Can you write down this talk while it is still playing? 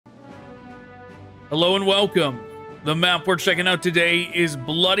Hello and welcome. The map we're checking out today is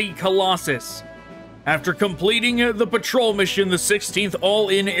Bloody Colossus. After completing the patrol mission, the 16th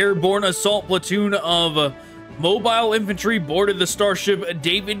All-In Airborne Assault Platoon of Mobile Infantry boarded the Starship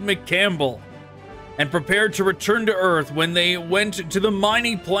David McCampbell and prepared to return to Earth. When they went to the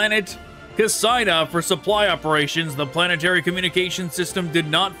mining planet Kasida for supply operations, the planetary communication system did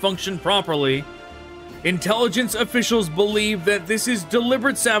not function properly. Intelligence officials believe that this is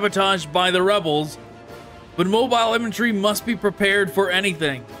deliberate sabotage by the rebels, but mobile infantry must be prepared for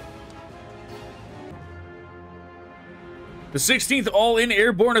anything. The 16th All-In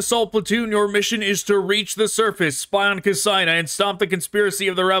Airborne Assault Platoon, your mission is to reach the surface, spy on Kasida, and stop the conspiracy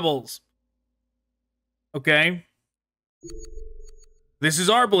of the rebels. Okay. This is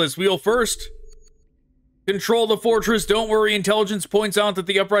Arbalest. We'll first control the fortress. Don't worry, intelligence points out that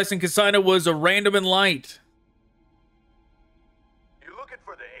the uprising Kasida was a random and light. You looking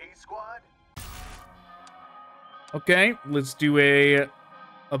for the A squad? Okay, let's do a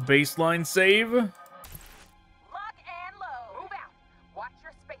baseline save. Lock and load. Move out. Watch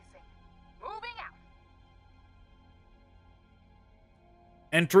your spacing. Moving out.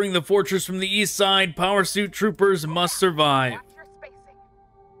 Entering the fortress from the east side, power suit troopers must survive. Watch your spacing.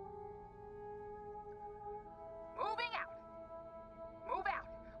 Moving out. Move out.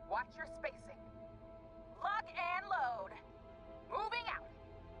 Watch your spacing. Lock and load. Moving out.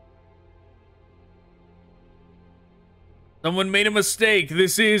 Someone made a mistake.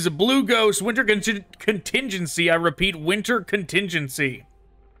 This is Blue Ghost Winter Contingency. I repeat, Winter Contingency.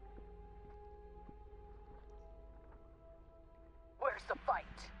 Where's the fight?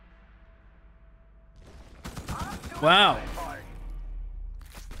 Wow.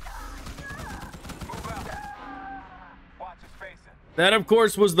 Watch his spacing. That, of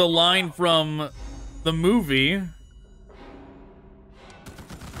course, was the line from the movie.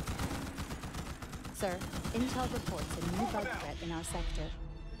 Sir, intel reports a new bug threat in our sector.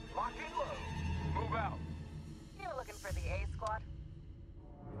 Lock and load. Move out. You looking for the A squad?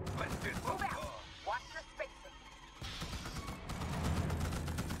 Let's get Move out. Watch your spacing.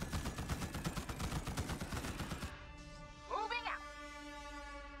 Moving out.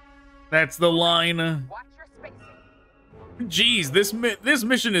 That's the line. Watch your spacing. Jeez, this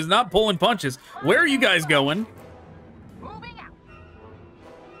mission is not pulling punches. Where are you guys going? Moving out.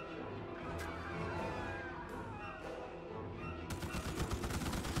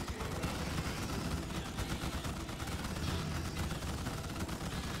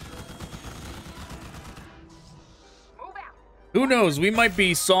 Move out. Who knows? We might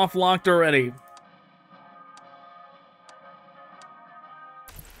be soft locked already.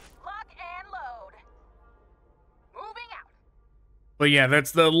 Lock and load. Moving out. But yeah,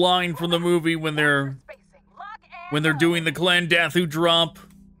 that's the line from the movie when they're Spacing. Lock and doing the Clan Dathu drop.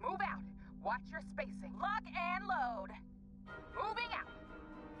 Move out. Watch your spacing. Lock and load. Moving out.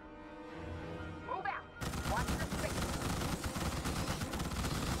 Move out. Watch your spacing.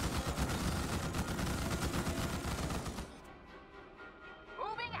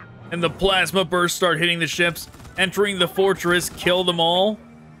 Moving out. And the plasma bursts start hitting the ships, entering the fortress, kill them all.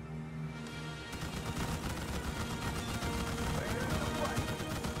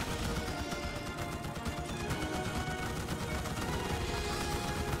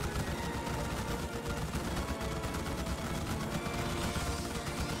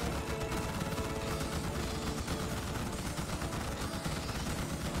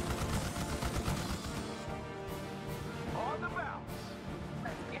 On the bounce.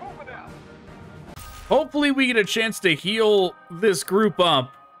 Moving out. Hopefully we get a chance to heal this group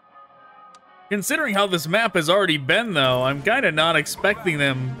up. Considering how this map has already been, though, I'm kind of not expecting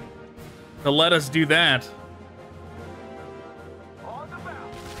them to let us do that. On the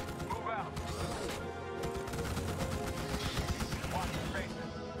bounce. Move out. Watch your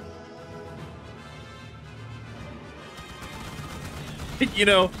spacing. You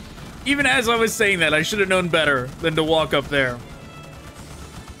know, even as I was saying that, I should have known better than to walk up there.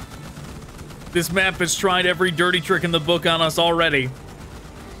 This map has tried every dirty trick in the book on us already.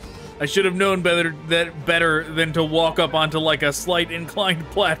 I should have known better than to walk up onto like a slight inclined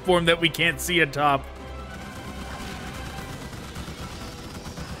platform that we can't see atop.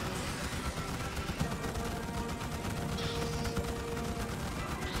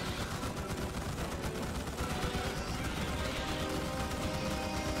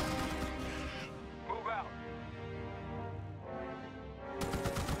 Move out.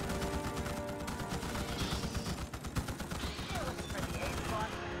 You looking for the A squad?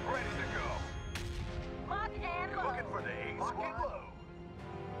 Ready to go. Lock and You load. looking for the A squad?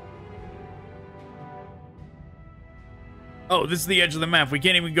 Oh, this is the edge of the map. We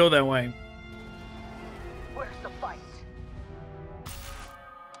can't even go that way.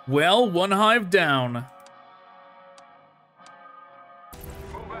 Well, one hive down.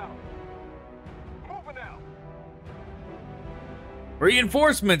 Move out. Moving out.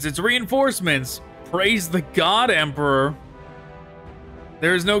 Reinforcements, it's reinforcements. Praise the God Emperor.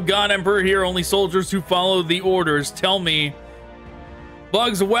 There is no God Emperor here, only soldiers who follow the orders. Tell me.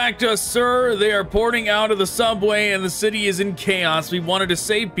 Bugs whacked us, sir. They are pouring out of the subway and the city is in chaos. We wanted to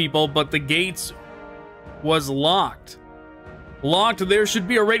save people, but the gates was locked. Locked, there should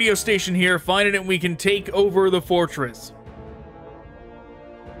be a radio station here. Find it and we can take over the fortress.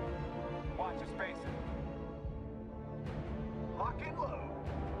 Watch your spacing. Lock and load.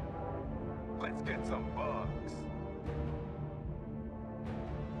 Let's get some bugs.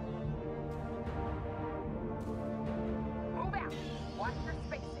 Move out. Watch your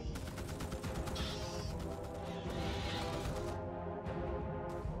spacing.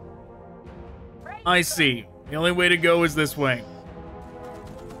 Ready I to see. The only way to go is this way.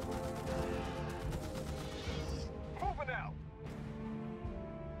 Moving out.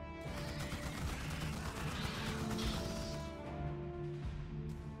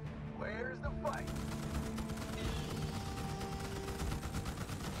 Where's the fight?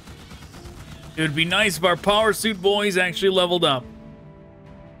 It would be nice if our power suit boys actually leveled up.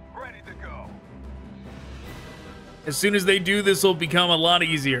 Ready to go. As soon as they do, this will become a lot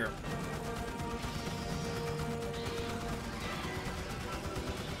easier.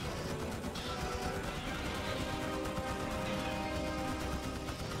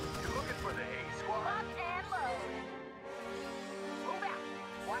 You're looking for the A squad. lock and load. Move out.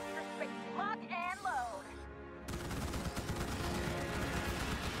 Watch your spacing. Lock and load.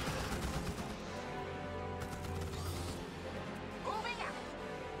 Moving out.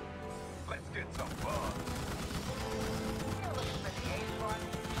 Let's get some bugs. You're looking for the A squad.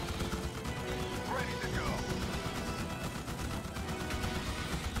 Ready to go.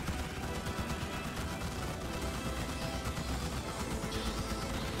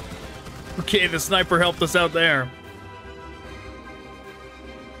 Okay, the sniper helped us out there.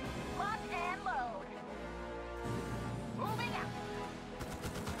 Lock and load. Moving out.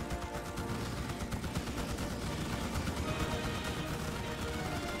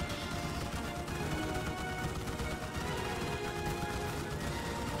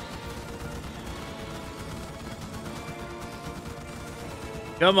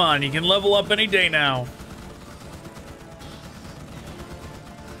 Come on, you can level up any day now.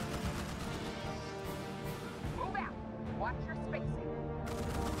 Move out. Watch your spacing.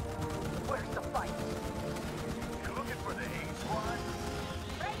 Where's the fight? You're looking for the A squad.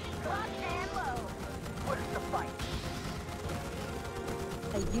 Ready, lock and load. Where's the fight?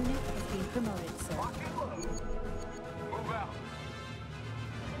 A unit has been promoted, sir. Lock and load. Move out.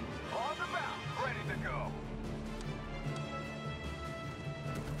 On the mount. Ready to go.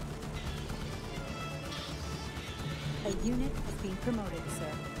 A unit has been promoted,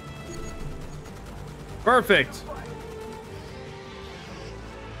 sir. Perfect.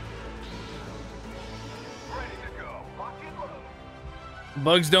 Ready to go. Lock and load.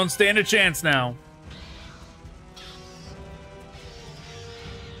 Bugs don't stand a chance now.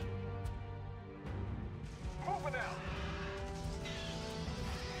 Moving out.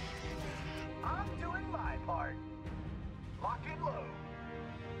 I'm doing my part. Lock and load.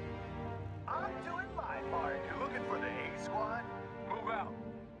 I'm doing my part. You're looking for the A squad? Move out.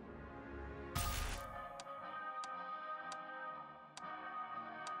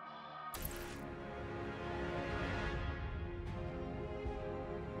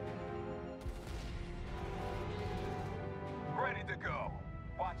 Ready to go.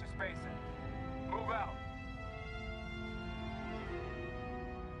 Watch your spacing. Move out.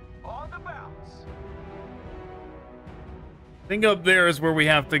 On the bounce. I think up there is where we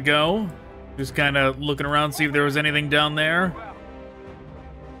have to go. Just kind of looking around, see if there was anything down there. Move out.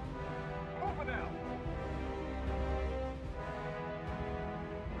 Moving out.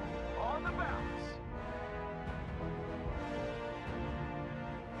 On the bounce.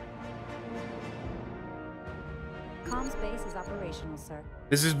 Comms base is operational, sir.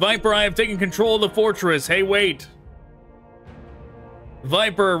 This is Viper. I have taken control of the fortress. Hey, wait.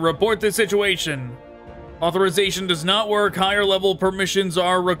 Viper, report the situation. Authorization does not work. Higher level permissions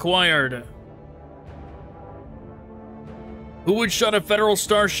are required. Who would shut a federal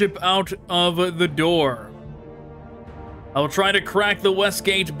starship out of the door? I will try to crack the west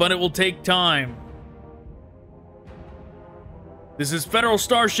gate, but it will take time. This is Federal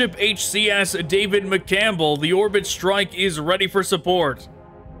Starship HCS David McCampbell. The orbit strike is ready for support.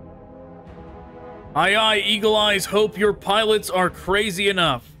 Aye aye, Eagle Eyes, hope your pilots are crazy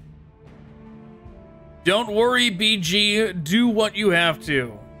enough. Don't worry, BG, do what you have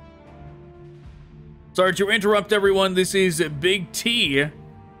to. Sorry to interrupt everyone, this is Big T.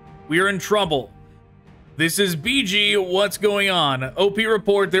 We are in trouble. This is BG, what's going on? OP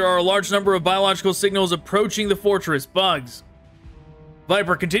report, there are a large number of biological signals approaching the fortress. Bugs.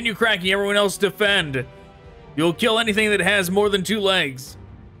 Viper, continue cracking, everyone else defend. You'll kill anything that has more than 2 legs.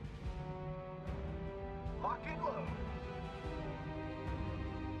 Lock and load.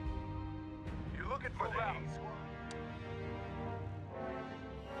 You looking for these?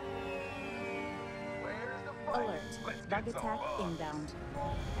 Where's the fight? Alert. Let's Bug get some attack bugs. inbound.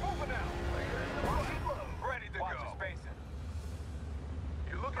 Moving out. Where's the lock and load? Ready to Watch go. your spacing.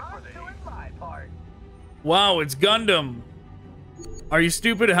 You looking for these? Doing my part. Wow, it's Gundam. Are you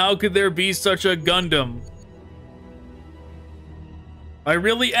stupid? How could there be such a Gundam? I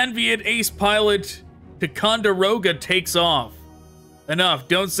really envy it. Ace pilot Ticonderoga takes off. Enough,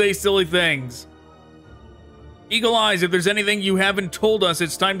 don't say silly things. Eagle Eyes, if there's anything you haven't told us,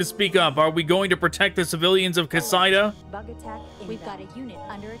 it's time to speak up. Are we going to protect the civilians of Kasida? Bug attack inbound. We've got a unit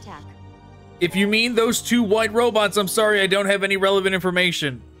under attack. If you mean those 2 white robots, I'm sorry, I don't have any relevant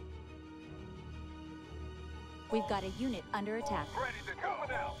information. We've got a unit under attack. Ready to go.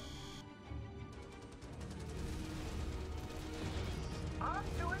 Moving out. I'm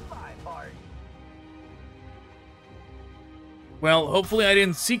doing my part. Well, hopefully I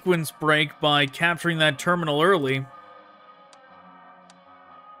didn't sequence break by capturing that terminal early.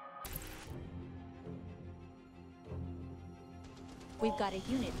 We've got a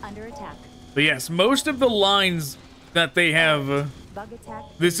unit under attack. But yes, most of the lines that they have... Bug attack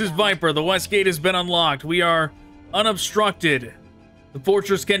This is inbound. Viper. The west gate has been unlocked. We are unobstructed. The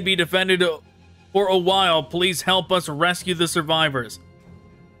fortress can be defended for a while. Please help us rescue the survivors.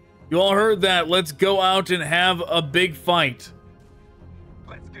 You all heard that. Let's go out and have a big fight.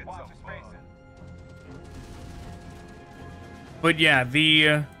 Let's get Watch some your bugs. spacing. But yeah, the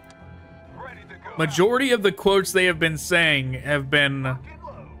Ready to go. majority of the quotes they have been saying have been Lock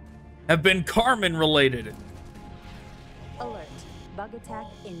and load. Carmen related. Alert. Bug attack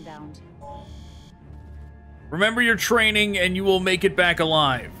inbound. Remember your training and you will make it back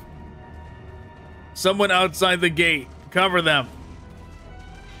alive. Someone outside the gate. Cover them.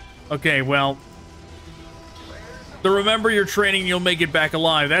 Okay, well. The remember your training, you'll make it back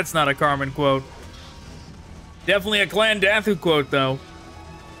alive. That's not a Carmen quote. Definitely a Clan Dathu quote, though.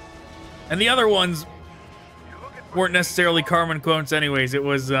 And the other ones weren't necessarily Carmen quotes anyways. It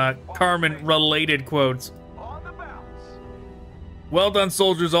was Carmen-related quotes. On the bounce. Well done,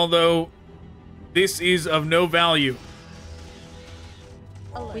 soldiers, although this is of no value.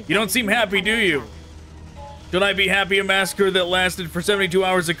 Alert. You don't seem happy, do you? Should I be happy a massacre that lasted for 72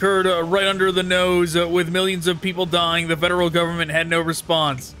 hours occurred right under the nose with millions of people dying? The federal government had no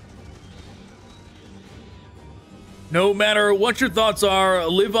response. No matter what your thoughts are,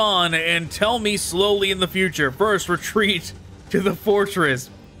 live on and tell me slowly in the future. First, retreat to the fortress.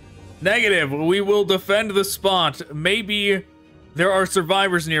 Negative, we will defend the spot. Maybe there are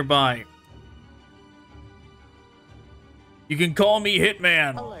survivors nearby. You can call me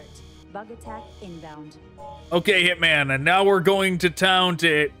Hitman. Alert. Bug attack inbound. Okay, Hitman, and now we're going to town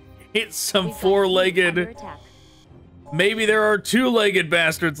to hit some We've got a unit under four-legged... attack. Maybe there are two-legged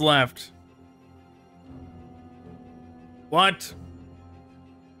bastards left. What?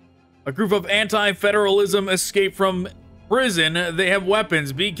 A group of anti-federalism escaped from prison. They have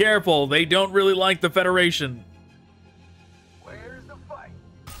weapons. Be careful. They don't really like the Federation. Where's the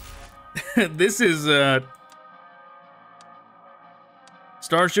fight? This is,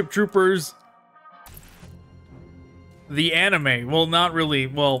 Starship Troopers... The anime. Well, not really.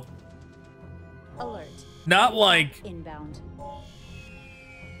 Well, Alert. not like... Inbound.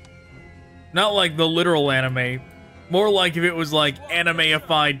 Not like the literal anime. More like if it was like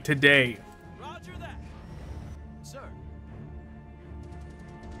anime-ified today. Roger that. Sir.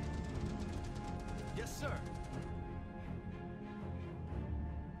 Yes, sir.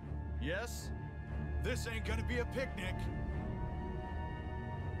 Yes? This ain't gonna be a picnic.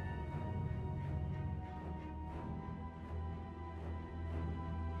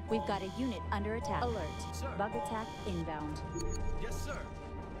 We've got a unit under attack. Alert. Sir. Bug attack inbound. Yes, sir.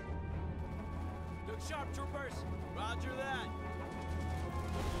 Look sharp, troopers. Roger that.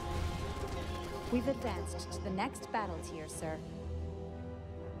 We've advanced to the next battle tier, sir.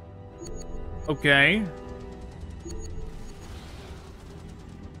 Okay.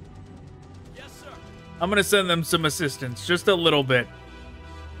 Yes, sir. I'm gonna send them some assistance. Just a little bit.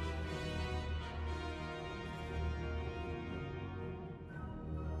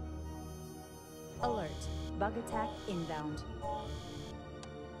 Alert. Bug attack inbound.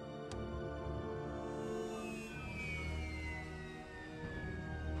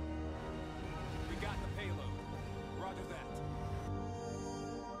 We got the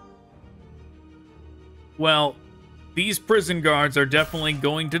Well, these prison guards are definitely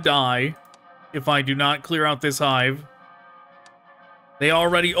going to die if I do not clear out this hive. They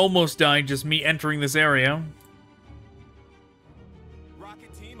already almost died just me entering this area.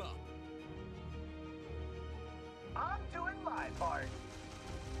 Rocket team up. I'm doing my part.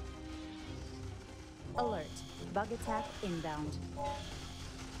 Alert. Bug attack inbound.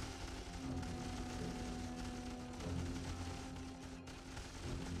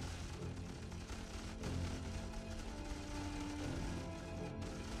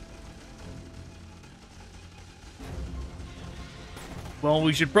 Well,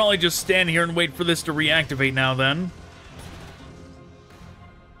 we should probably just stand here and wait for this to reactivate now, then.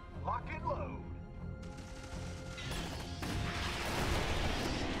 Lock and load.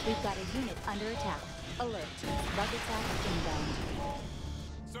 We've got a unit under attack. Alert. Bug attack inbound.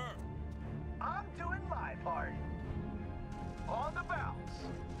 Sir. I'm doing my part. On the bounce.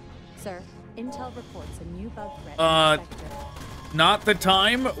 Sir, intel reports a new bug threat in our sector. Not the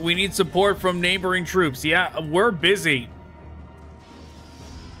time. We need support from neighboring troops. Yeah, we're busy.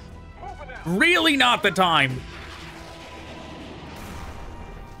 Really not the time.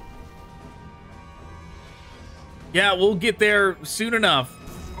 Yeah, we'll get there soon enough.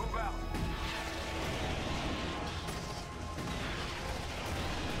 Move out.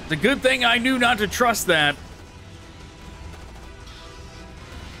 It's a good thing I knew not to trust that.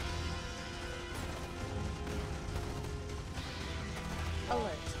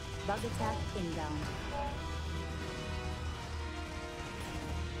 Alert. Bug attack inbound.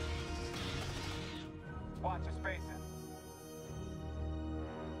 Watch your spacing.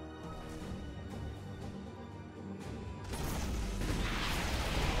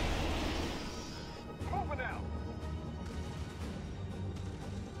 Moving out.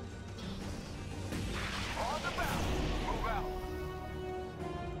 On the bounce. Move out.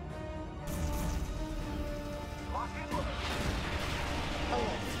 Lock and load.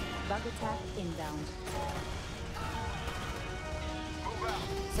 Alert. Bug attack inbound. Move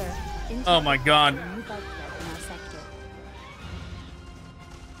out. Sir, intel Oh my God. reports a new bug threat in our sector.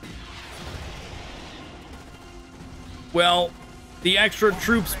 Well, the extra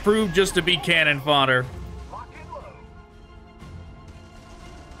troops proved just to be cannon fodder. Lock and load.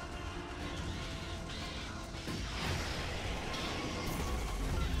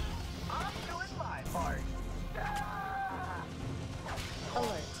 I'm doing my part. Ah!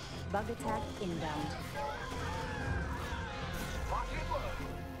 Alert. Bug attack inbound. Lock and load.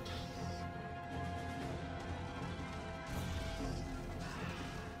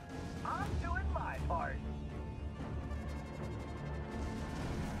 I'm doing my part.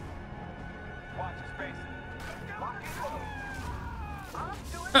 Watch your spacing. Lock and load. I'm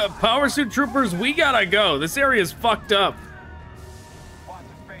doing Power suit troopers, we gotta go. This area is fucked up. Watch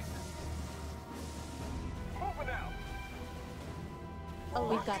your spacing. Moving out.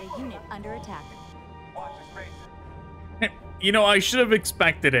 We've got a unit under attack. Watch your spacing. You know, I should have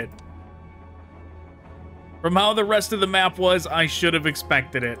expected it. From how the rest of the map was, I should have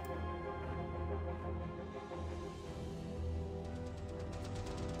expected it.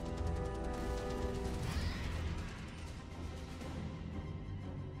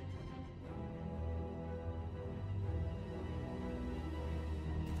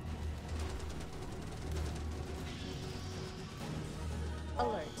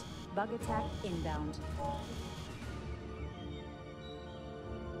 Alert. Bug attack inbound.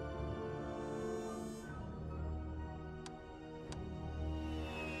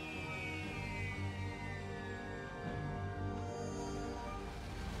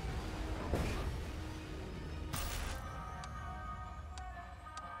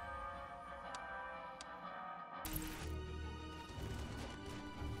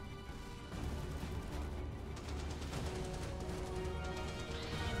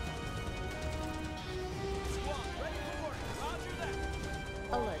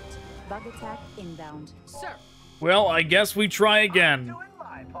 Alert. Bug attack inbound. Sir, Well, I guess we try again. doing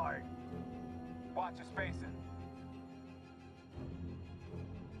my part. Watch your spacing.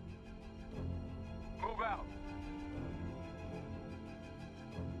 Move out.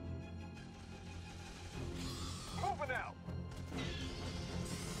 Moving out.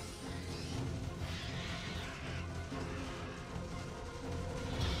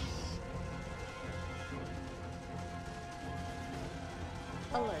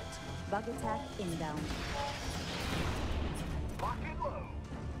 Alert. Bug attack inbound. Lock and load.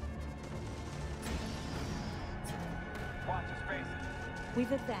 Watch your spacing.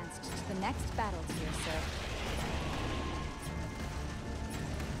 We've advanced to the next battle tier, sir.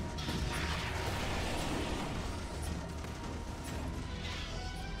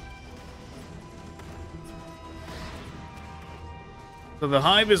 So the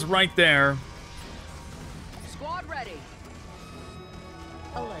hive is right there. Squad ready.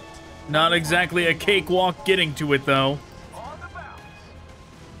 Alert. Not exactly a cakewalk getting to it, though. On the bounce.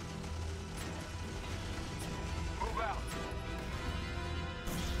 Move out.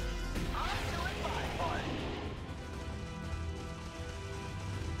 I'm doing my part.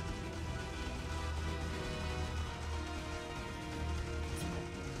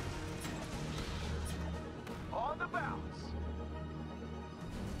 On the bounce.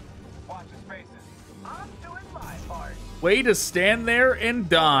 Watch your spaces. I'm doing my part. Way to stand there and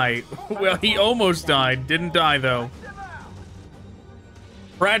die. Well, he almost died. Didn't die, though. Them out.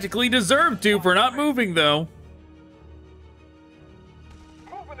 Practically deserved to for not moving, though.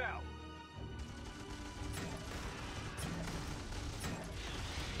 Moving out.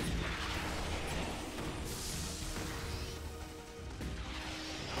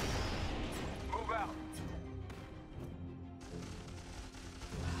 Move out.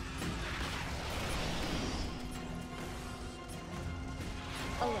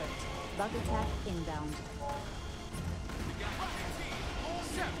 Alert. Bug attack inbound.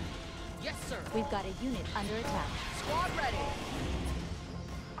 Sir. Yes, sir. We've got a unit under attack. Squad ready.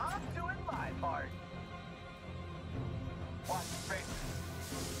 I'm doing my part. Watch your spaces.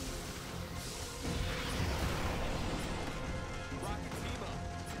 Rocket team up.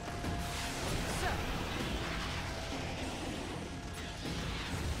 Sir.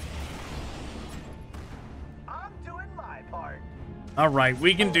 I'm doing my part. All right,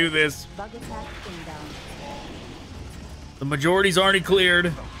 we can do this. Bug attack inbound. The majority's already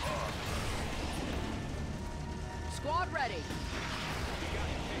cleared. Squad ready.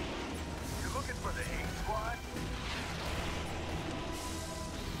 You're looking for the A squad?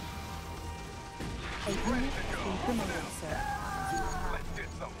 A unit has been promoted, sir. Let's get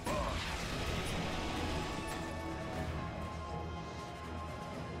some fun.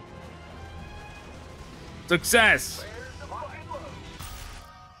 Success. Where's the fucking load?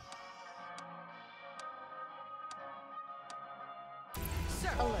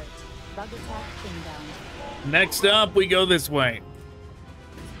 Sir. Alert. Bug attack inbound. Next up, we go this way.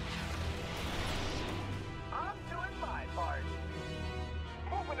 I'm doing my part.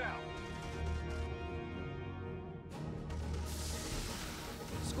 Moving out.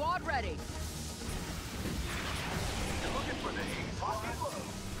 Squad ready. You're looking for the A squad? Watch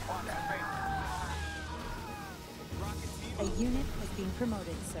your spaces. Rocket team A unit has been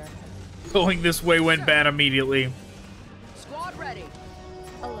promoted, sir. Going this way went bad immediately. Squad ready.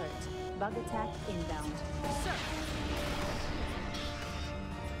 Alert. Bug attack inbound. Sir.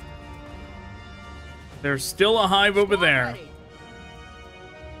 There's still a hive over Squad there. ready.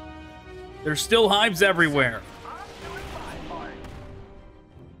 There's still hives everywhere. I'm doing my part.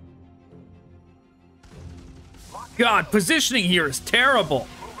 God, positioning here is terrible.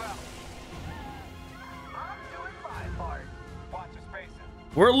 move out. I'm doing my part. Watch your spaces.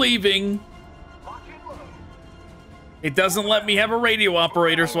 We're leaving. Lock and load. It doesn't let me have a radio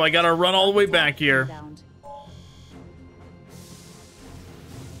operator, so I gotta run all the way back here. Inbound.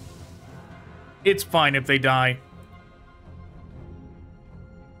 It's fine if they die.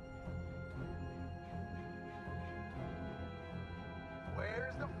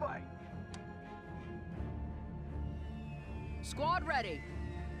 Where's the fight? Squad ready.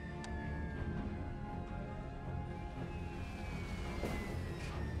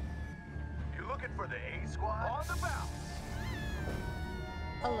 You're looking for the A squad? On the bounce.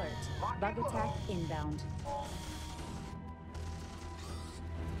 Alert. Bug attack inbound.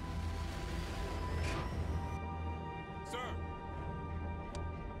 Sir.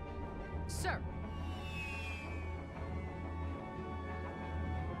 Sir.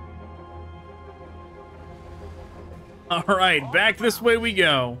 All right, back this way we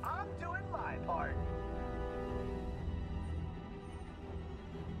go. I'm doing my part.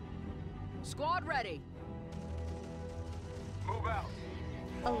 Squad ready. Move out.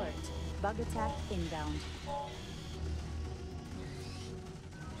 Alert. Bug attack inbound.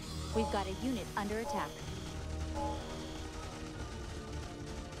 We've got a unit under attack.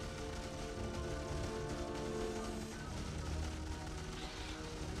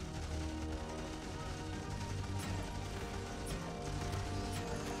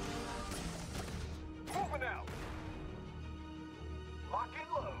 Moving out. Lock and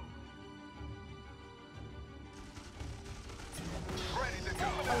load. Ready to go.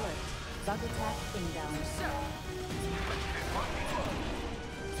 Alert. Bug attack inbound. Sir.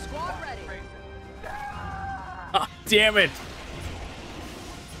 Squad ready. Ah, damn it.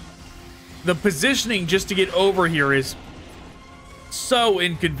 The positioning just to get over here is so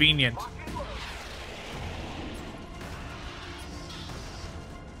inconvenient.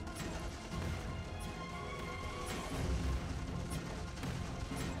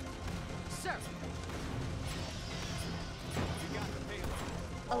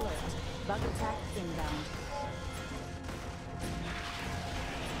 Bug attack inbound.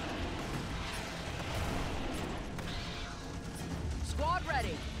 Squad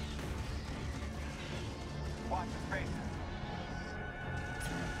ready. Watch the faces.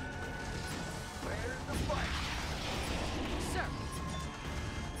 Where's the fight? Sir.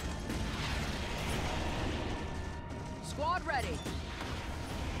 Squad ready.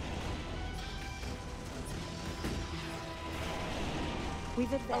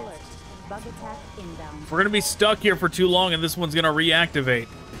 We've advanced. Alert. Bug attack inbound. We're gonna be stuck here for too long, and this one's gonna reactivate.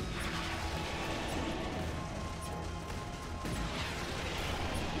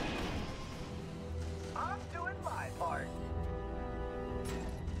 I'm doing my part.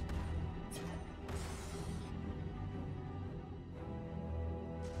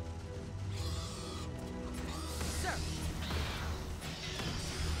 Sir.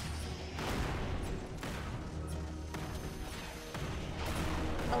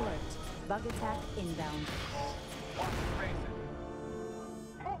 Alert. Bug attack inbound. Watch the faces.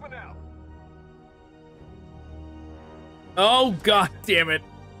 Moving out. Oh, god damn it.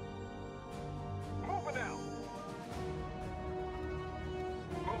 Moving out.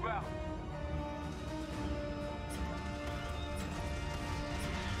 Move out.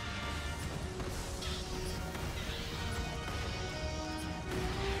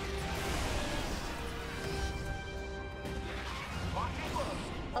 Locking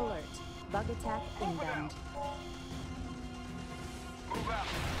low. Alert. Bug attack inbound. Move out.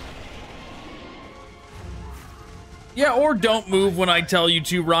 Yeah, or don't move when I tell you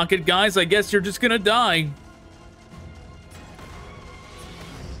to, rocket guys. I guess you're just gonna die.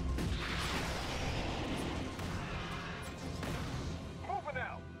 Moving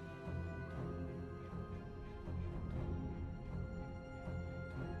out.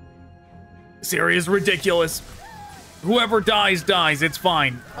 This area is ridiculous. Whoever dies, dies. It's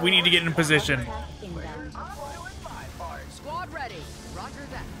fine. We need to get in position. Attack inbound. I'm doing my part. Squad ready. Roger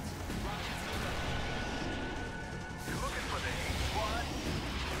that. You're looking for the A squad?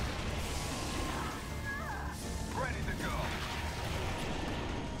 Ready to go.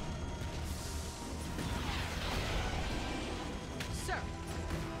 Sir.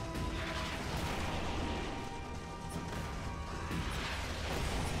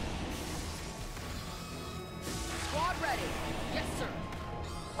 Squad ready. Yes, sir.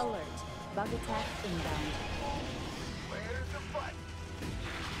 Alert. Bug attack inbound. Where's the fight?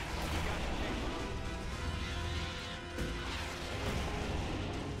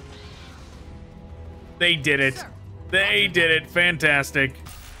 They did it. Sir. They did it. Fantastic.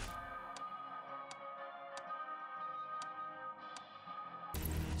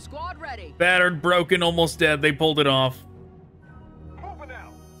 Squad ready. Battered, broken, almost dead. They pulled it off. Moving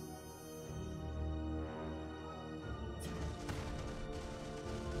out.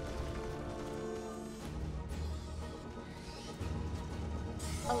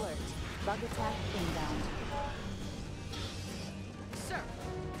 Alert. Bug attack inbound. Sir.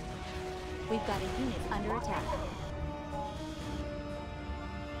 We've got a unit under attack.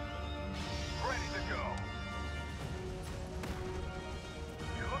 Ready to go.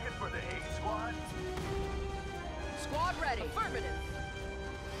 You're looking for the A squad? Squad ready. Affirmative.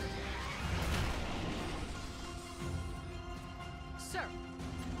 Sir.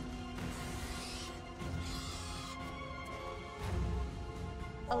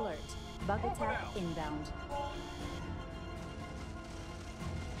 Alert. Bug attack inbound.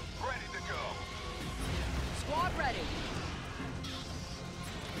 Ready to go. Squad ready.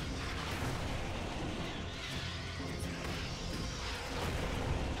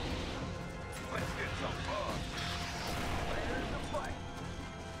 Let's get some fun. Where's the fight?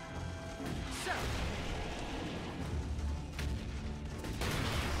 Sir.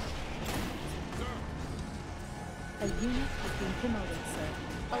 A unit has been promoted, sir.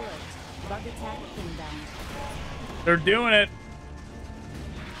 Alert. Bug attack inbound. They're doing it.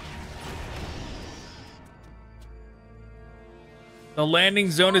 The landing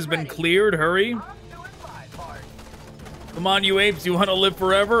zone has been cleared. Hurry. I'm doing my part. Come on, you apes. You want to live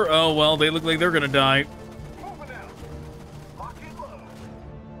forever? Oh, well, they look like they're going to die. Moving out. Locking low.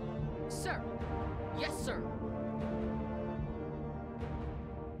 Sir. Yes, sir.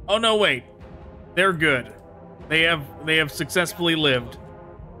 Oh, no, wait. They're good. They have successfully lived.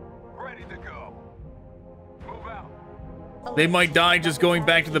 Ready to go. Move out. They might die just going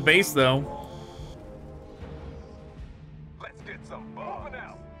back to the base, though. Let's get some fun. Moving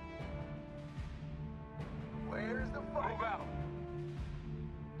out. Where's the fight? Move out.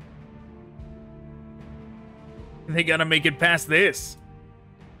 They got to make it past this.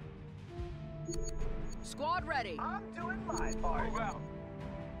 Squad ready. I'm doing my part. Move out.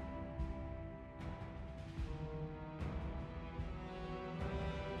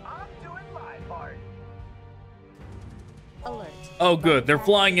 Alert. Oh, good. They're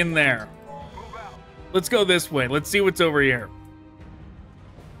flying in there. Move out. Let's go this way. Let's see what's over here.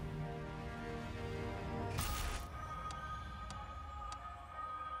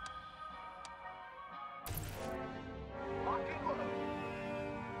 Lock and load.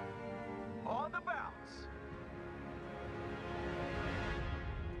 On the bounce.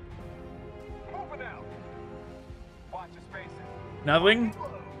 Moving out. Watch your spacing. Nothing?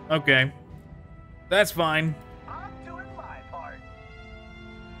 Okay. That's fine. I'm doing my part.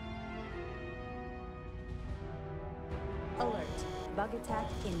 Alert. Bug attack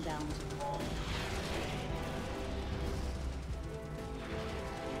inbound.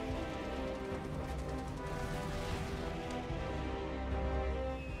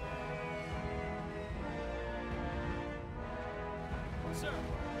 Sir.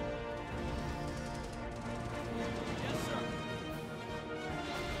 Yes, sir.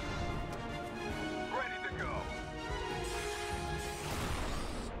 Ready to go.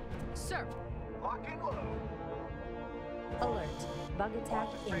 Sir. Lock and load. Alert. Bug attack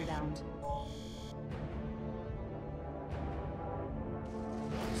inbound.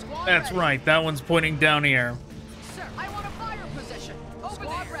 Squad That's ready. right. That one's pointing down here. Sir, I want a fire position. Over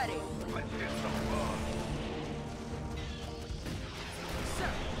Squad there. Ready. Let's get some fun. Sir.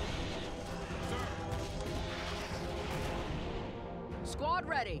 Squad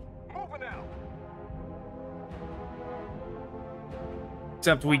ready. Moving out.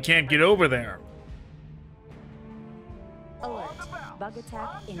 Except we can't get over there. Alert. Bug attack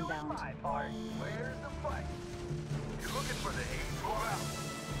I'm doing inbound. my part. Where's the fight? You're looking for the heat. Move out.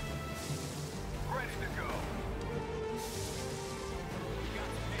 Ready to go.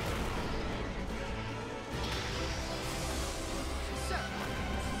 Sir.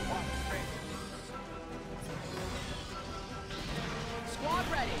 Watch your spacing. Squad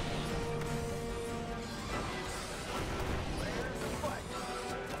ready. Where's the fight?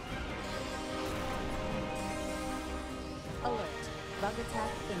 Alert. Bug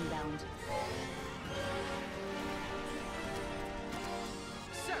attack inbound.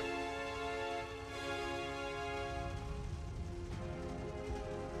 Sir.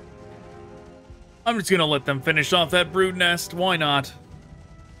 I'm just gonna let them finish off that brood nest. Why not?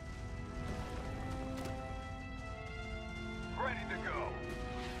 Ready to go.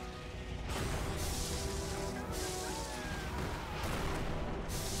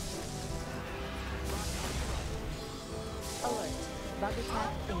 Alert. Bug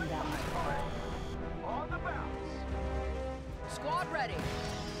attack inbound. On the bounce. Squad ready.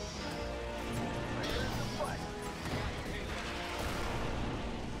 Where's the fight?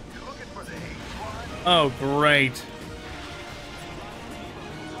 You're looking for the heat, squad? Oh, great.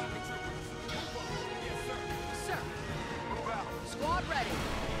 Sir. Move out. Squad ready.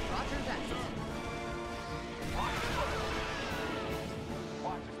 Roger that. Watch your foot.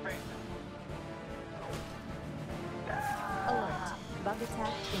 Watch your spacing. Alert. Bug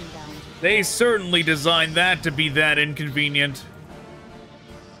attack inbound. They certainly designed that to be that inconvenient.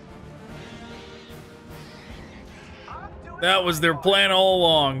 I'm doing That was their plan all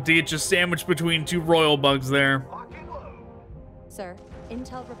along, to get you sandwiched between two royal bugs there. lock and load. Sir,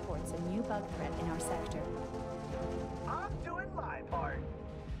 intel reports a new bug threat in our sector. I'm doing my part.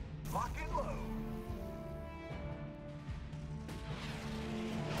 Lock and load.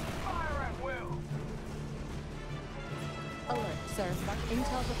 Fire at will. Alert, sir.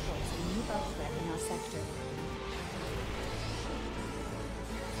 Intel reports a new bug threat in our sector.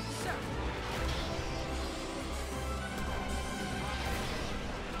 Sir.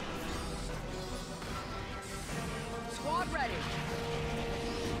 Squad ready.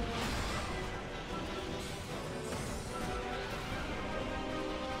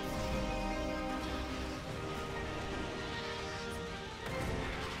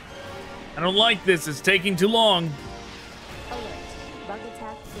 I don't like this. It's taking too long. Alert. Bug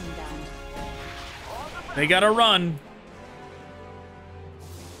attack inbound. They gotta run.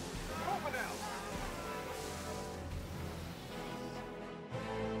 Moving out.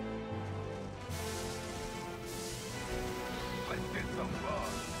 Let's get some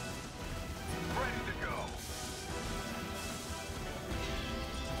fun. Ready to go.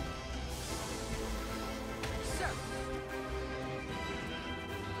 Sir.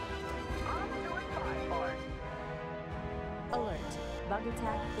 I'm doing my part. Alert. Bug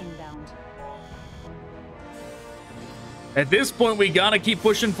attack inbound. At this point, we gotta keep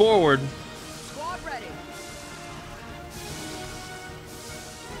pushing forward. Squad ready.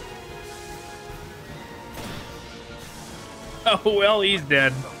 Oh, well, he's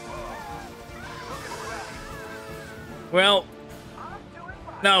dead. Well, I'm doing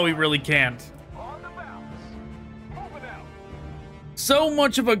my no, we really can't. On the bounce. Moving out. So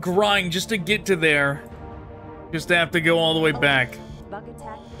much of a grind just to get to there. Just to have to go all the way back. Bug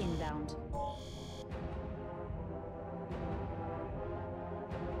attack inbound.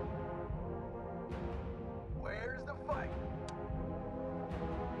 Where's the fight?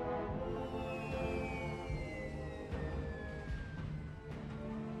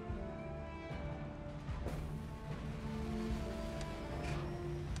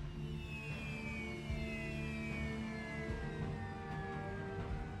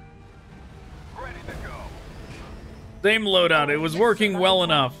 Ready to go. Same loadout. It was working well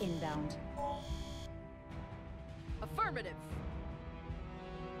enough. Inbound. Affirmative.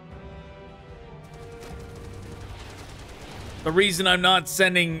 The reason I'm not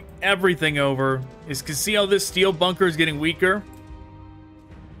sending everything over is because see how this steel bunker is getting weaker?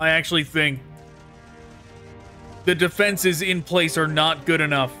 I actually think the defenses in place are not good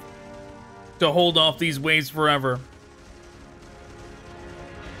enough to hold off these waves forever.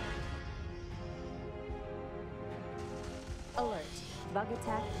 Alert. Bug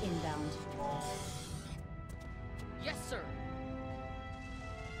attack inbound. Yes, sir.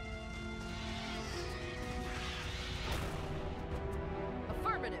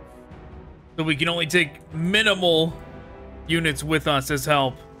 Affirmative. So we can only take minimal units with us as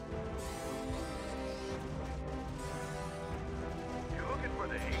help. You looking for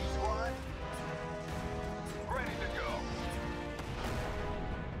the A squad? Ready to go.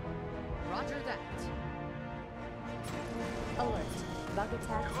 Roger that. Alert. Bug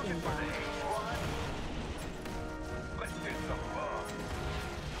attack You looking for the inbound. A squad? Let's get some love.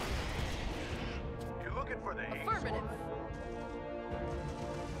 You looking for the A Affirmative. squad?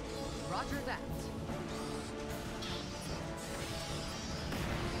 Roger that.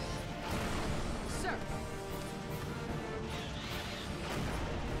 Sir.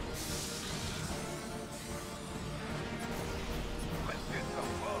 Let's get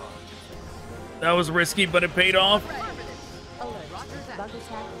some love. That was risky, but it paid off. Affirmative. Alert. Roger that. Bug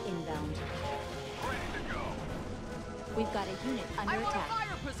attack inbound. Ready to go. We've got a unit under I want a attack.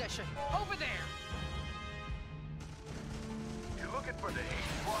 fire position. Over there. You looking for the A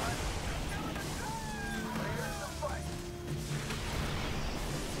squad? Where's the fight?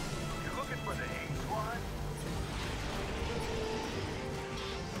 You looking for the A squad?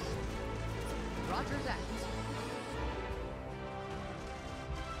 Roger that.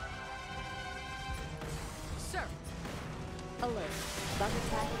 Sir. Alert. Bug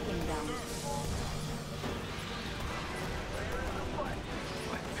attack inbound.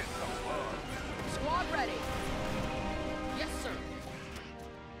 Let's get some love. Squad ready. Yes, sir.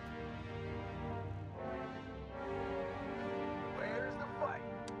 Where's the fight?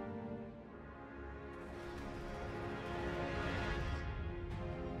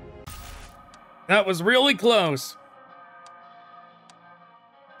 That was really close.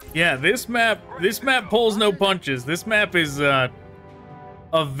 Yeah, this map pulls no punches. This map is a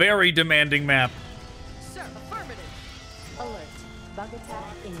very demanding map. Sir, affirmative. Alert. Bug attack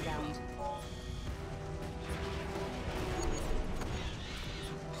inbound.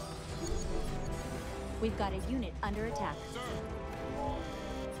 We've got a unit under attack.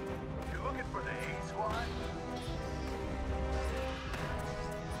 You looking for the A squad?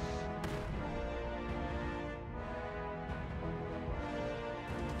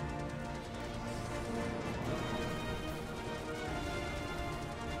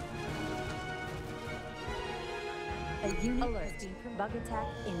 A unit alert. Bug attack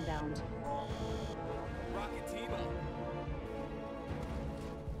inbound. Rocket team up.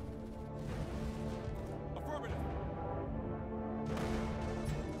 Affirmative.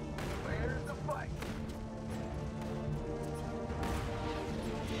 Where's the fight?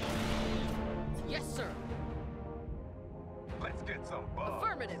 Yes, sir. Let's get some buzz.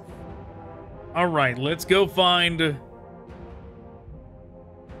 Affirmative. All right, let's go find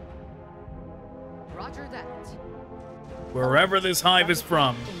Roger that. wherever this hive is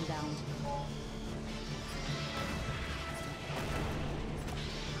from. Inbound.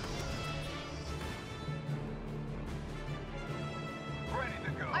 Ready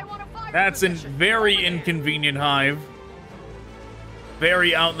to go. I want a fire That's a position. very Over there. inconvenient hive.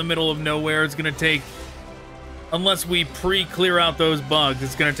 Very out in the middle of nowhere. It's gonna take, unless we pre-clear out those bugs,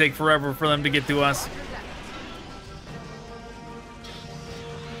 it's gonna take forever for them to get to us. Roger that.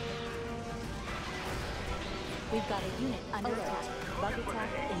 We've got a unit under attack. Bug attack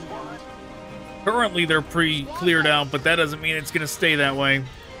inbound. Currently, they're pre-cleared out, but that doesn't mean it's gonna stay that way.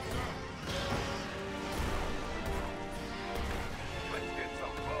 Let's get some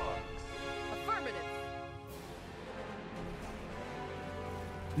bugs. Affirmative.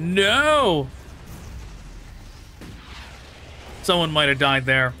 No! Someone might have died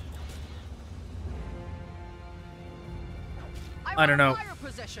there. I don't know. Fire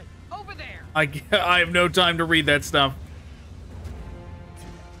position. Over there. I have no time to read that stuff.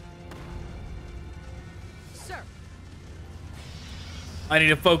 Sir. I need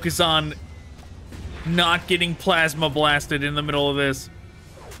to focus on not getting plasma blasted in the middle of this.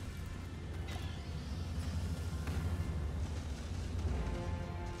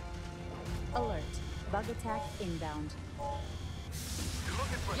 Alert. Bug attack inbound.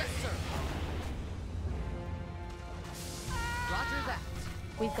 Yes, sir. Roger that.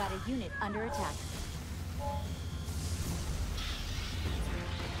 We've got a unit under attack.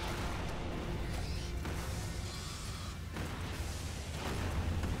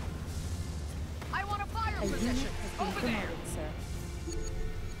 I want a fire A unit position. has been Over there. promoted, sir.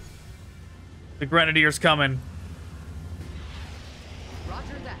 The Grenadier's coming.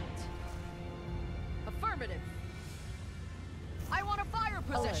 Roger that. Affirmative. I want a fire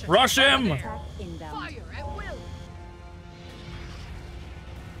position. Rush him! Over there. Attack inbound. Fire at will.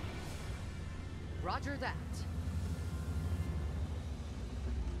 Roger that.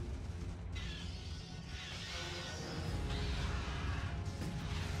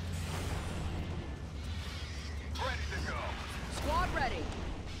 Ready to go. Squad ready.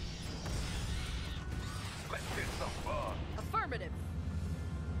 Let's get some fun. Affirmative.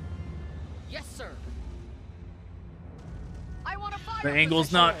 Yes, sir. I want a fire The angle's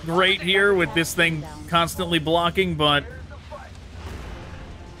position. not great here with this thing constantly blocking, but Here's the fight.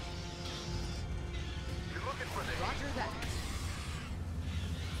 You're looking for the Roger that.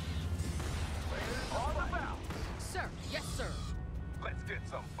 players all about. Sir. Yes, sir. Let's get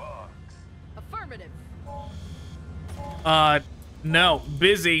some bugs. Affirmative. no,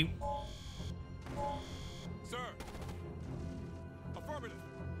 busy. Sir. Affirmative.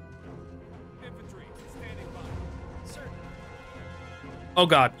 Infantry, standing by. Sir. Oh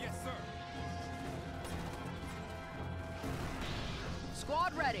god. Yes, sir.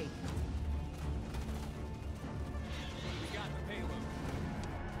 Squad ready. We got the payload.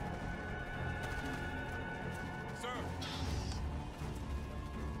 Sir.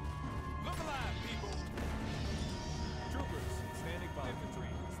 Look alive, people. Troopers, standing by. Infantry,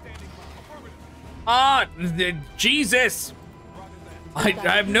 standing by. Affirmative. Jesus. Roger that.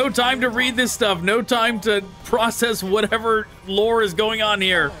 I have no time to read this stuff. No time to process whatever lore is going on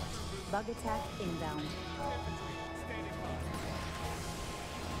here. Alert. Bug attack inbound. Standing by.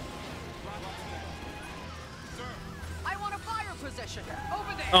 Sir. I want a fire position.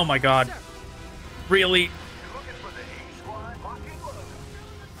 Over there. Oh my god. Sir. Really? You're looking for the A squad. Locking low.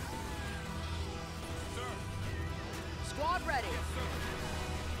 Sir. Squad ready. Sir.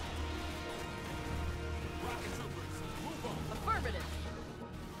 Rocket troopers, move on. Affirmative.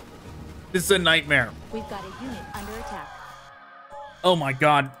 This is a nightmare. We've got a unit under attack. Oh my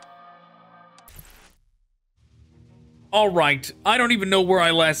god. Alright, I don't even know where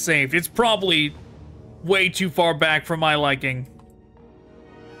I last saved. It's probably way too far back for my liking.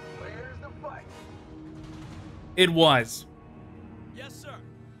 Where's the fight? It was. Yes, sir.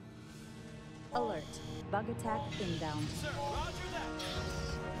 Alert. Bug attack inbound. Sir, roger that.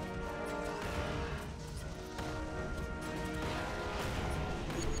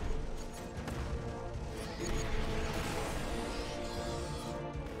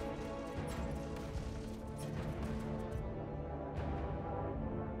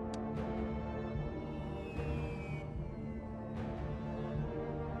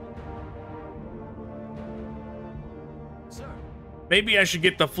 Sir. Maybe I should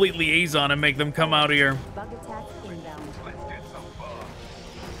get the fleet liaison and make them come out here. Bug attack inbound. Let's get some bugs.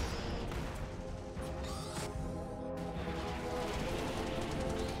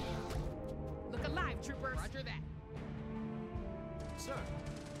 Look alive, troopers. Roger that. Sir.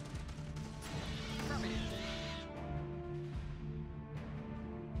 Affirmative.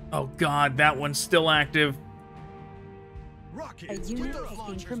 Oh god, that one's still active. A Rockets, unit with the has been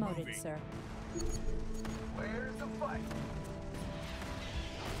launchers promoted, moving. sir. Where's the fight?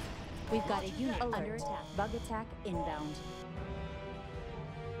 We've got a unit under attack. Bug attack inbound.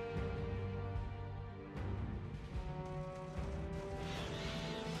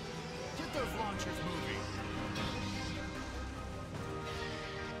 Get those launchers moving.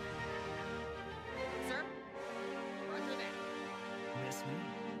 Sir. Roger that. Miss me?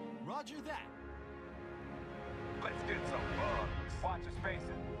 Roger that. Let's get some bugs. Watch your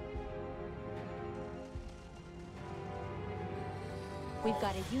spacing. We've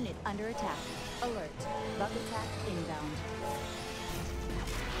got a unit under attack. Alert. Bug attack inbound.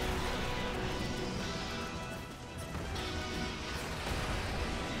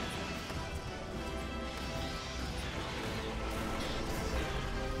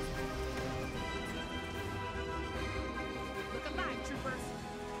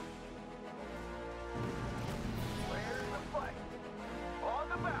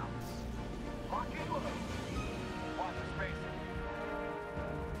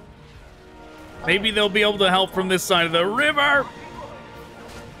 Maybe they'll be able to help from this side of the river.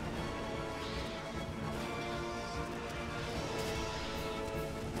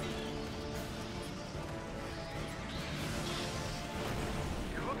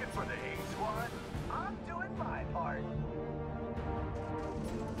 You looking for the A squad? I'm doing my part.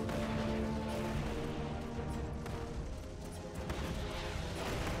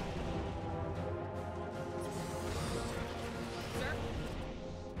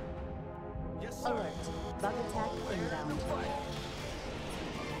 Yes, sir. Alert. Bug attack inbound.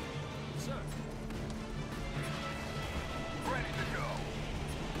 Sir. Ready to go.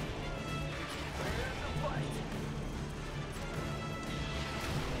 Where's the fight?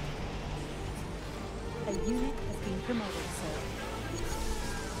 A unit has been promoted, sir.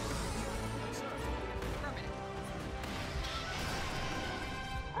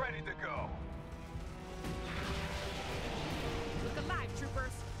 Ready to go. Look alive,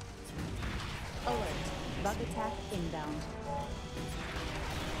 troopers. Alert. Bug attack inbound.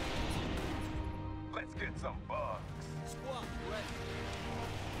 Let's get some bugs. Squad ready.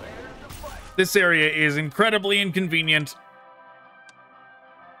 Where's the fight? This area is incredibly inconvenient.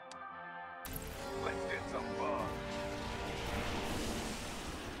 Let's get some bugs.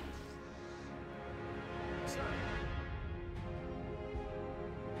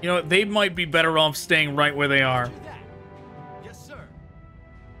 You know, they might be better off staying right where they are. Do that. Yes, sir.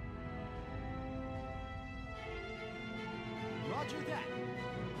 Roger that.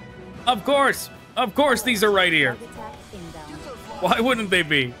 Of course these are right here. Bug attack inbound. Why wouldn't they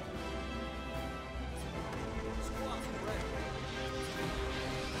be? Squad ready.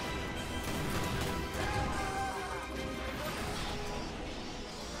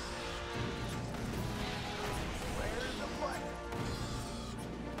 Where's the fight?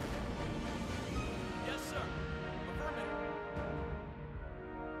 Yes, sir. Affirmative.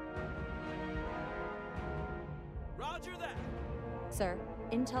 Roger that. Sir,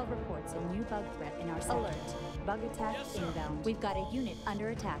 intel reports a new bug threat in our sector. Alert. Bug attack Yes, sir. inbound. We've got a unit under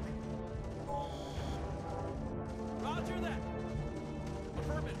attack. Roger that.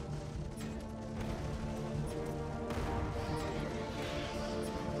 Affirmative.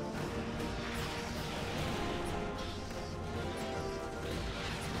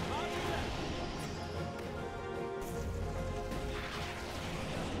 Roger that.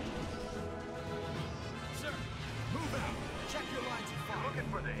 Sir, move out. Check your lines of fire. Looking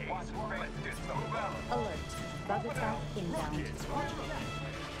for the A squad? Let's get some bugs. Alert. Bug attack inbound. Rockets, roger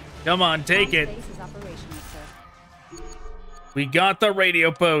that. Come on, take it. Base is operational, sir. We got the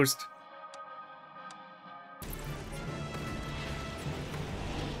radio post.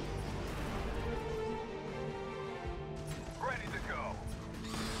 Ready to go.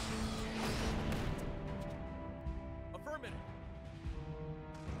 Affirmative.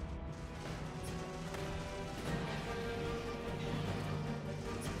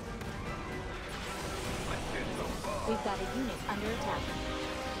 Let's get some bugs. We've got a unit under attack.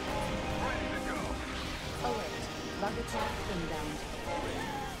 Ready to go. Alert. Bug attack inbound.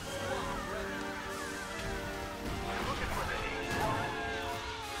 Looking for the A squad?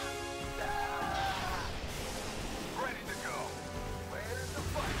 Ready to go. Where's the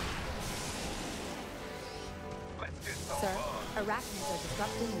fight? Let's get some Sir, bugs. arachnids are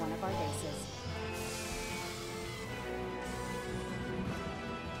disrupting one of our bases.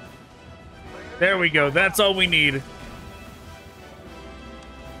 There we go. That's all we need.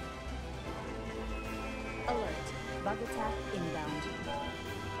 Alert. Bug attack inbound.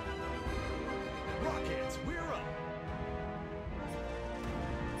 Rockets, we're up.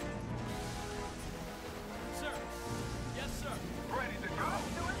 Sir. Yes, sir. Ready to go.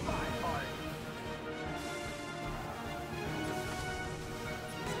 Doing my part.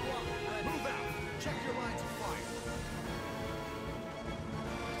 Squad ready. Move out. Check your lines of fire.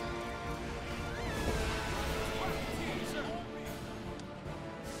 Sir.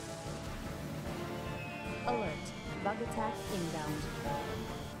 Alert. Bug attack inbound.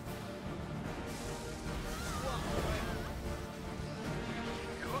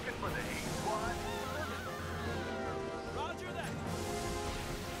 You looking for the A squad? Roger that.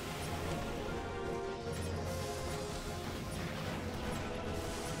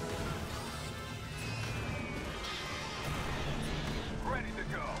 Ready to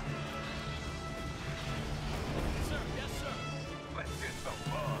go. Sir, yes, sir. Let's get some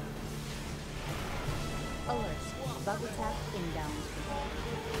bugs. Alert. Bug attack inbound.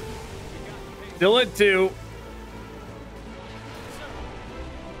 Still at 2.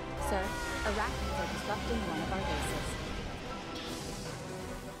 Sir, arachnids are disrupting one of our bases.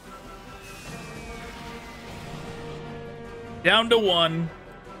 Down to 1.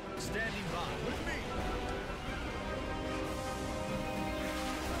 Standing by.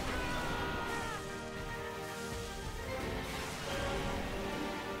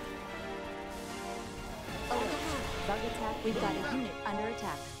 Bug attack. We've got a unit under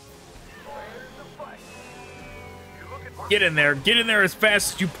attack. Where's the fight? You looking for Get in there. Get in there as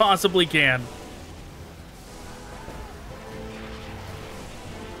fast as you possibly can.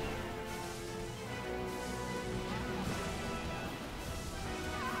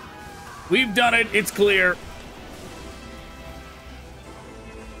 We've done it. It's clear.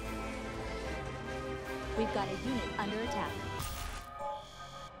 We've got a unit under attack.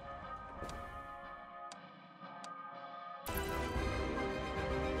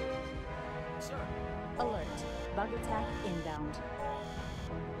 Sir. Alert. Bug attack inbound.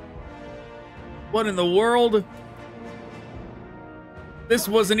 What in the world? This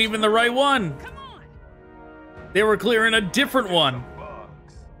wasn't even the right one. They were clearing a different one.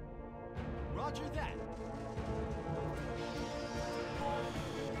 bugs? Roger that.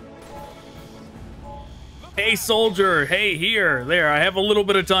 Hey, soldier. Hey, here. There, I have a little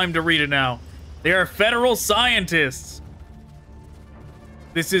bit of time to read it now. They are federal scientists.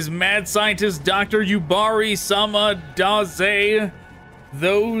 This is mad scientist Dr. Yubari Sama Daze.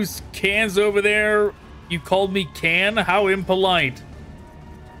 Those cans over there, you called me can? How impolite.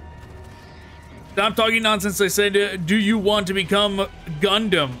 Stop talking nonsense. I said, do you want to become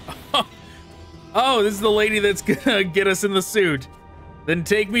Gundam? Oh, this is the lady that's gonna get us in the suit. Then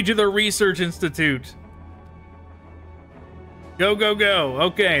take me to the Research Institute. Go, go, go.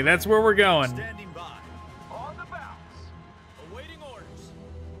 Okay, that's where we're going. Standing by. On the bounce. Awaiting orders.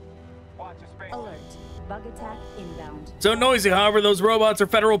 Watch your space. Alert. Bug attack inbound. So noisy, however, those robots are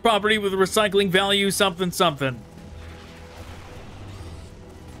federal property with recycling value something something.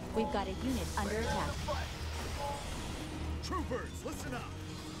 We've got a unit under attack. Troopers, listen up.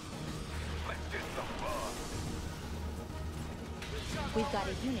 Let's get some bugs. We've got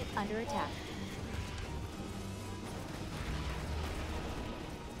a unit under attack.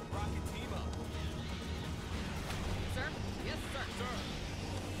 Rocket team up. Sir? Yes, sir. Sir.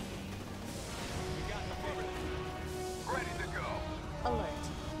 We got the affirmative. Ready to go. Alert.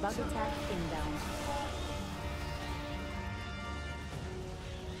 Bug attack inbound.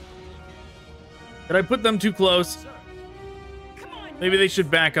 Did I put them too close? Sir. Maybe they should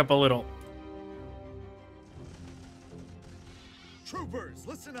back up a little. Troopers,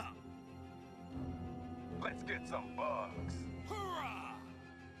 listen up. Let's get some bugs. Hurrah!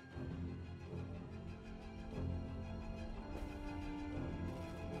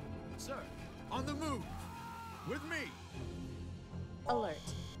 Sir, on the move. With me. Alert.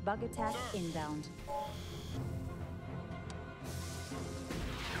 Bug attack inbound. You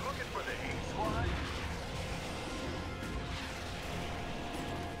looking for the A squad?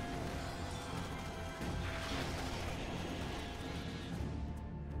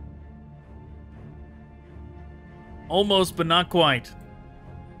 Almost, but not quite.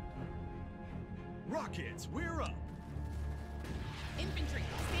 Rockets, we're up. Infantry,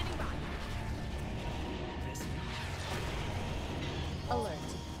 standing by. Alert.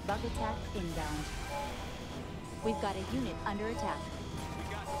 Bug attack inbound. We've got a unit under attack. We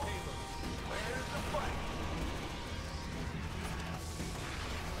got the payload. Where's the fight?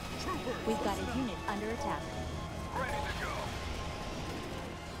 Troopers, We've got a unit under attack. Ready to go.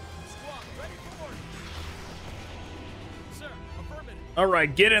 squad, ready for orders. Sir, affirmative. All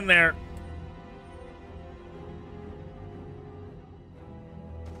right, get in there.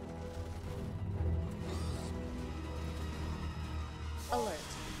 Alert.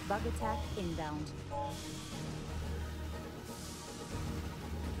 Bug attack inbound.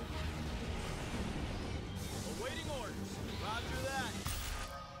 Awaiting orders. Roger that.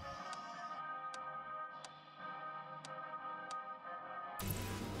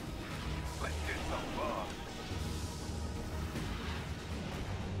 Let's get some bugs.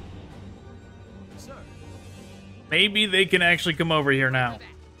 Sir, Maybe they can actually come over here now.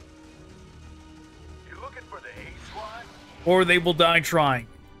 You looking for the A squad? Or they will die trying.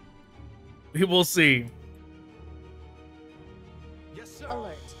 We will see. yes, sir.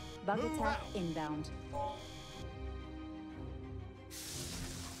 Alert. Bug Move attack out. inbound.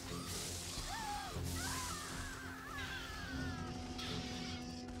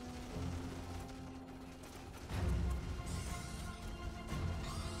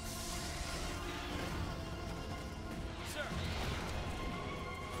 Sir,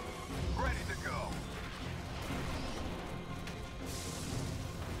 Ready to go.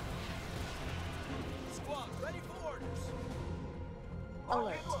 squad, ready for orders.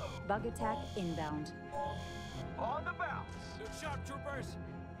 Alert. Bug attack inbound. On the bounce. Good sharp, troopers.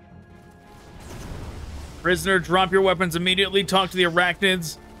 Prisoner, drop your weapons immediately. Talk to the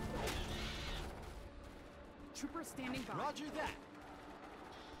arachnids. Trooper standing by. Roger that.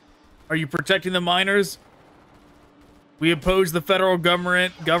 Are you protecting the miners? We oppose the federal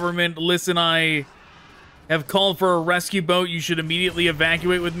government. Listen, I have called for a rescue boat. You should immediately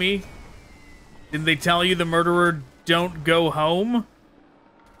evacuate with me. Didn't they tell you the murderer don't go home?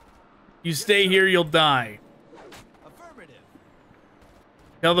 You stay here, you'll die. Affirmative.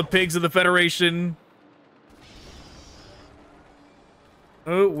 Tell the pigs of the Federation.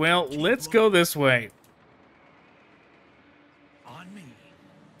 Oh, well, let's go this way. On me.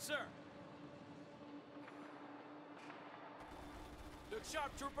 Sir. Look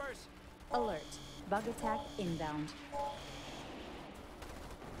sharp, troopers. Alert. Bug attack inbound.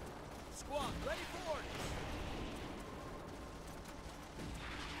 Squad, ready for orders.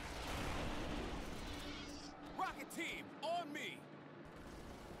 Rocket team, on me.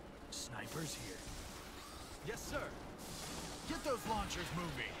 Snipers here. Yes, sir. Get those launchers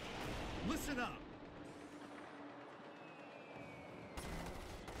moving. Listen up.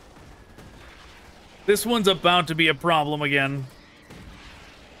 This one's about to be a problem again.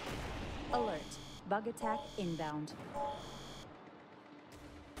 Alert. Bug attack inbound.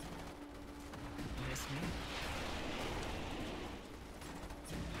 Miss me?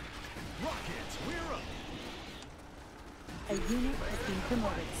 Rockets, we're up. A unit has been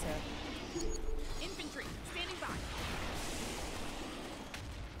promoted, sir. Infantry, standing by.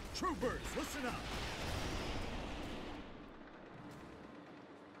 Troopers, listen up.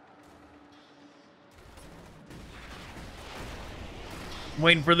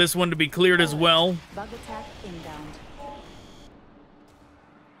 Waiting for this one to be cleared as well. Bug attack inbound.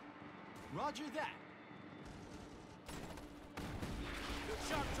 Roger that. Look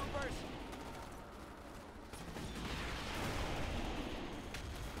sharp, troopers.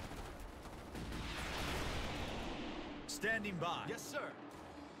 Standing by. Yes, sir.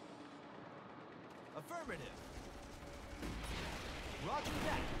 Affirmative. Roger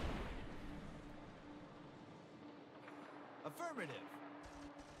that. Affirmative.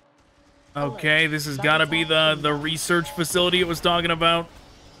 Okay, this has got to be the research facility it was talking about.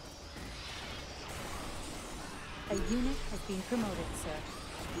 A unit has been promoted, sir.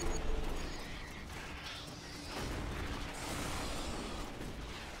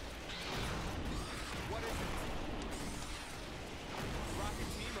 What is it? Rocket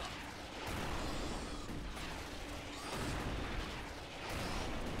team up.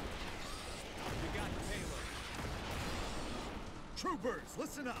 We got the payload. Troopers,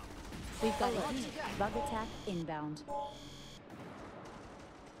 listen up. We've got a unit. Bug attack inbound.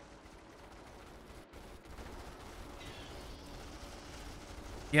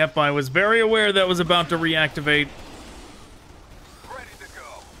 Yep, I was very aware that was about to reactivate. Ready to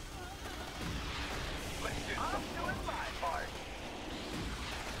go. Let's get I'm doing my part.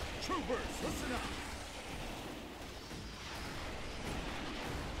 Troopers, listen up.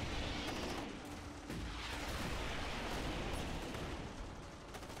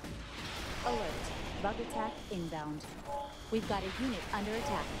 Alert. Bug attack inbound. We've got a unit under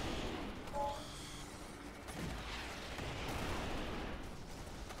attack.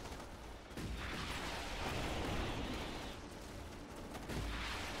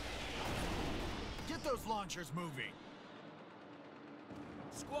 Get those launchers moving.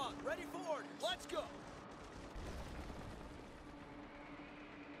 Squad, ready for orders. Let's go.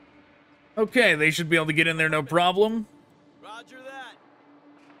 Okay, they should be able to get in there no problem. Roger that.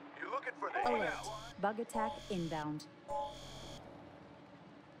 You looking for the Alert. hangout? Bug attack inbound.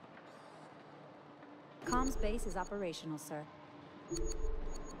 Comms base is operational, sir.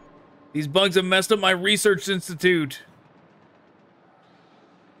 These bugs have messed up my research institute.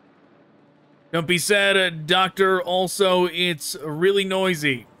 Don't be sad, Doctor. Also, it's really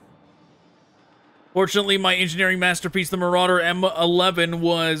noisy. Fortunately, my engineering masterpiece, the Marauder M11,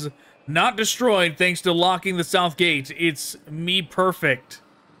 was not destroyed thanks to locking the south gate. It's me perfect.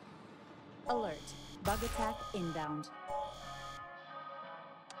 Alert. Bug attack inbound.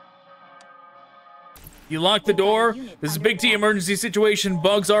 You locked the door. This is a Big T emergency situation.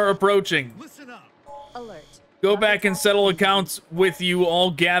 Bugs are approaching. Listen up. Alert. Go Bug back and attack settle inbound. accounts with you.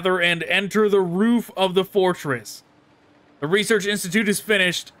 All gather and enter the roof of the fortress. The research institute is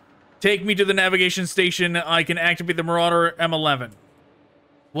finished. Take me to the navigation station. I can activate the Marauder M11.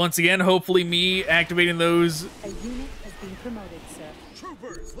 Once again, hopefully me activating those A unit has been promoted, sir.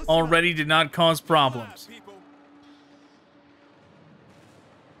 Troopers, listen already did not cause problems. up. People.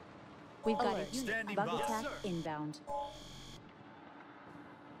 We've got Alert. a unit. Standing Bug by. Yes, attack sir. inbound.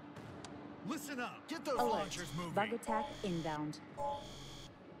 Listen up. Get those Alert. launchers moving. Bug attack inbound.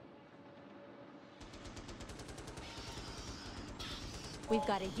 We've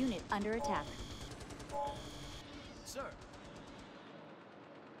got a unit under attack. Sir.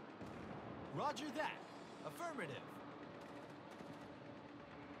 Roger that. Affirmative.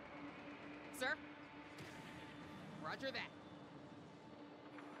 sir. Roger that.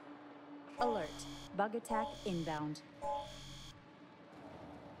 Alert. Bug attack inbound.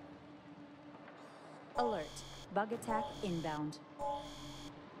 Alert. Bug attack inbound.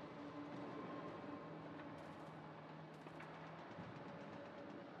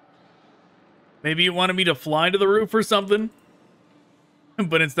 Maybe you wanted me to fly to the roof or something?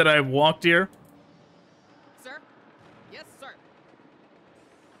 But instead I walked here? Sir? Yes, sir.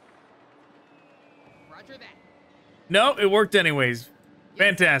 Roger that. No, it worked anyways.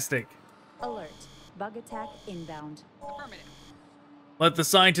 Fantastic. Alert. Bug attack inbound. Affirmative. Let the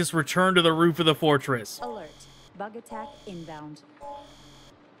scientists return to the roof of the fortress. Alert. Bug attack inbound.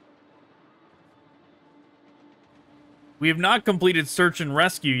 We have not completed search and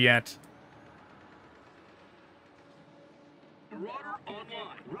rescue yet. Marauder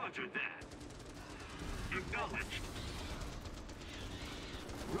online. Roger that. Acknowledged.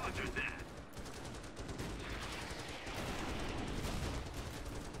 Roger that.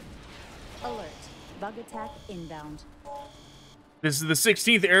 Alert. Bug attack inbound. This is the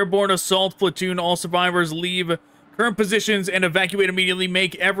 16th Airborne Assault Platoon. All survivors leave current positions and evacuate immediately.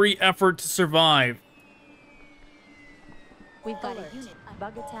 Make every effort to survive. We've got a unit.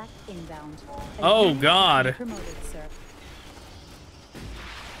 Bug attack inbound. A Oh, unit God. has been promoted, sir.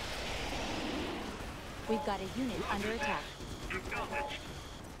 We've got a unit under attack. Acknowledged.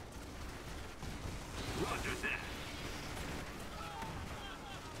 Roger that.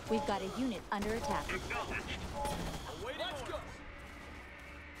 We've got a unit under attack. Acknowledged.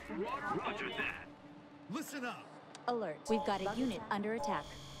 Roger that. Listen up. Alert. We've got a unit under attack.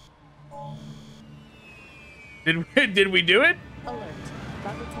 Did we do it? Alert.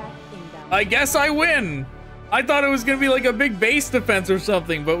 Bug attack inbound. I guess I win. I thought it was gonna be like a big base defense or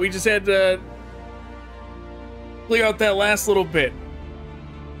something, but we just had to clear out that last little bit.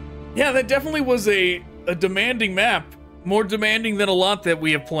 Yeah, that definitely was a demanding map. More demanding than a lot that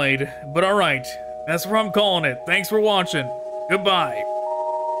we have played. But alright, that's where I'm calling it. Thanks for watching. Goodbye.